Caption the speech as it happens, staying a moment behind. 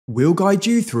We'll guide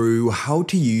you through how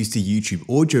to use the YouTube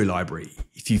audio library.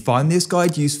 If you find this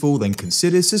guide useful, then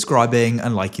consider subscribing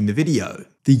and liking the video.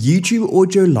 The YouTube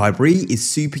audio library is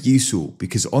super useful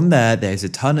because on there's a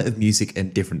ton of music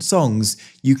and different songs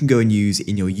you can go and use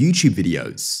in your YouTube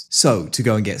videos. So to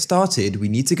go and get started, we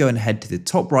need to go and head to the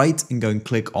top right and go and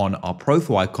click on our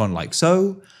profile icon like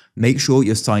so. Make sure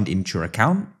you're signed into your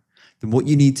account. Then what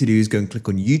you need to do is go and click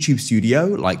on YouTube Studio,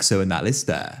 like so in that list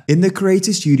there. In the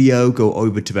Creator Studio, go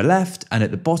over to the left, and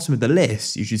at the bottom of the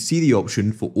list, you should see the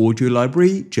option for Audio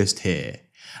Library just here.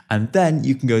 And then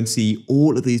you can go and see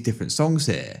all of these different songs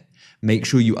here. Make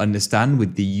sure you understand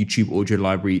with the YouTube Audio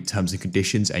Library terms and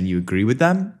conditions and you agree with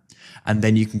them. And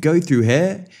then you can go through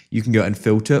here, you can go and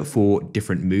filter for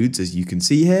different moods as you can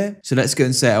see here. So let's go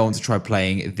and say I want to try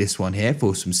playing this one here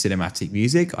for some cinematic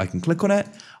music. I can click on it.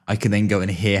 I can then go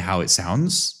and hear how it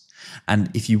sounds. And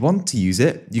if you want to use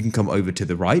it, you can come over to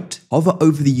the right, hover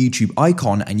over the YouTube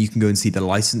icon, and you can go and see the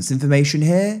license information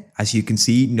here. As you can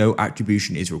see, no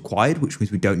attribution is required, which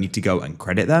means we don't need to go and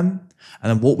credit them. And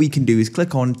then what we can do is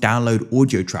click on download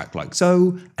audio track like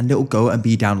so, and it'll go and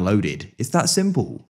be downloaded. It's that simple.